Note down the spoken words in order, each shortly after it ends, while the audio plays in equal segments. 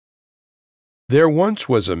There once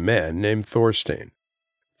was a man named Thorstein.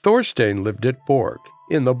 Thorstein lived at Borg,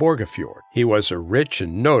 in the Borgafjord. He was a rich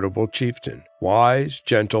and notable chieftain, wise,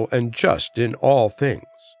 gentle, and just in all things.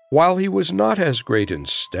 While he was not as great in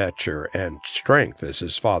stature and strength as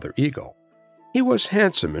his father Eagle, he was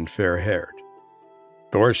handsome and fair-haired.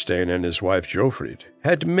 Thorstein and his wife Jofrid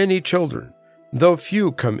had many children, though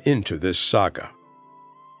few come into this saga.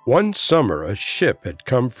 One summer a ship had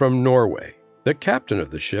come from Norway. The captain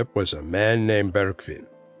of the ship was a man named Bergfinn.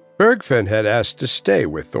 Bergfinn had asked to stay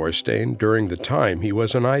with Thorstein during the time he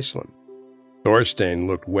was in Iceland. Thorstein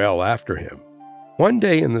looked well after him. One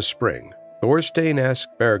day in the spring, Thorstein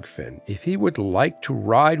asked Bergfinn if he would like to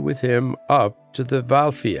ride with him up to the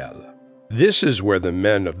Valfjell. This is where the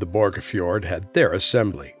men of the Borgafjord had their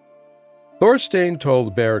assembly. Thorstein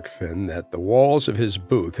told Bergfinn that the walls of his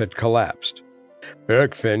booth had collapsed.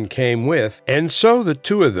 Bergfinn came with, and so the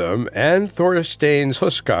two of them and Thorstein's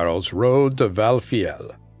huskarls rode to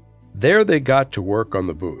Valfjell. There they got to work on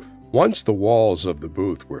the booth. Once the walls of the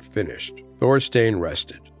booth were finished, Thorstein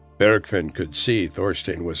rested. Bergfinn could see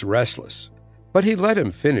Thorstein was restless, but he let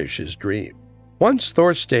him finish his dream. Once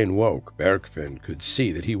Thorstein woke, Bergfinn could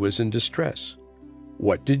see that he was in distress.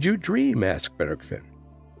 "What did you dream?" asked Bergfinn.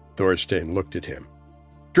 Thorstein looked at him.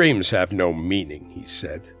 "Dreams have no meaning," he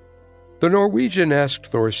said. The Norwegian asked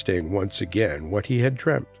Thorstein once again what he had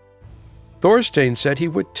dreamt. Thorstein said he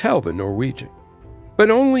would tell the Norwegian,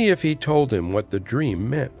 but only if he told him what the dream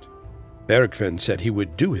meant. Bergfinn said he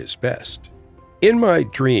would do his best. "In my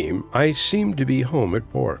dream, I seemed to be home at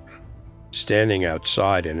Borg, standing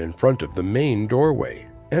outside and in front of the main doorway,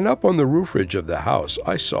 and up on the roof ridge of the house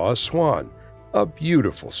I saw a swan, a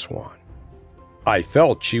beautiful swan. I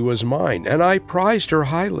felt she was mine, and I prized her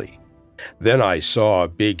highly. Then I saw a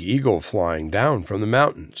big eagle flying down from the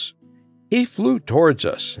mountains. He flew towards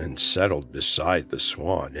us and settled beside the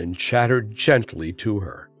swan and chattered gently to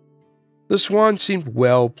her. The swan seemed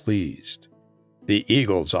well pleased. The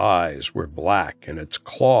eagle's eyes were black and its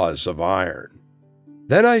claws of iron.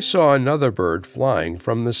 Then I saw another bird flying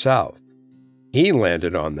from the south. He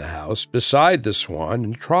landed on the house beside the swan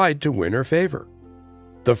and tried to win her favor.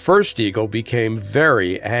 The first eagle became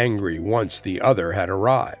very angry once the other had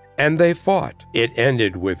arrived, and they fought. It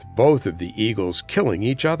ended with both of the eagles killing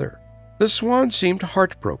each other. The swan seemed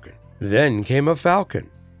heartbroken. Then came a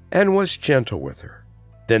falcon, and was gentle with her.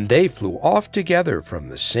 Then they flew off together from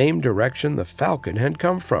the same direction the falcon had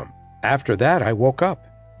come from. After that I woke up."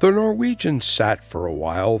 The Norwegian sat for a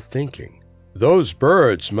while thinking. "Those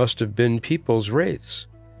birds must have been people's wraiths.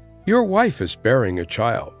 Your wife is bearing a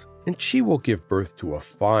child, and she will give birth to a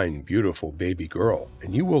fine, beautiful baby girl,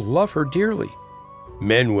 and you will love her dearly.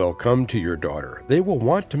 Men will come to your daughter. They will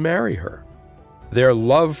want to marry her. Their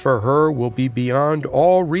love for her will be beyond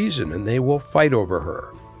all reason, and they will fight over her,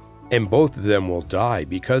 and both of them will die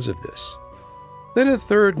because of this. Then a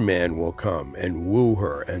third man will come and woo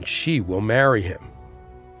her, and she will marry him."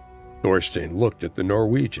 Thorstein looked at the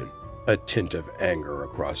Norwegian, a tint of anger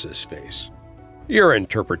across his face. "Your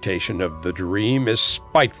interpretation of the dream is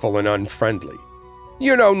spiteful and unfriendly.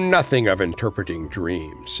 You know nothing of interpreting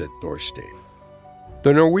dreams," said Thorstein.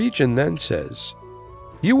 The Norwegian then says,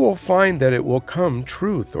 "You will find that it will come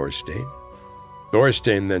true, Thorstein."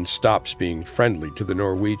 Thorstein then stops being friendly to the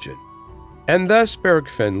Norwegian, and thus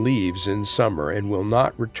Bergfinn leaves in summer and will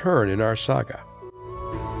not return in our saga.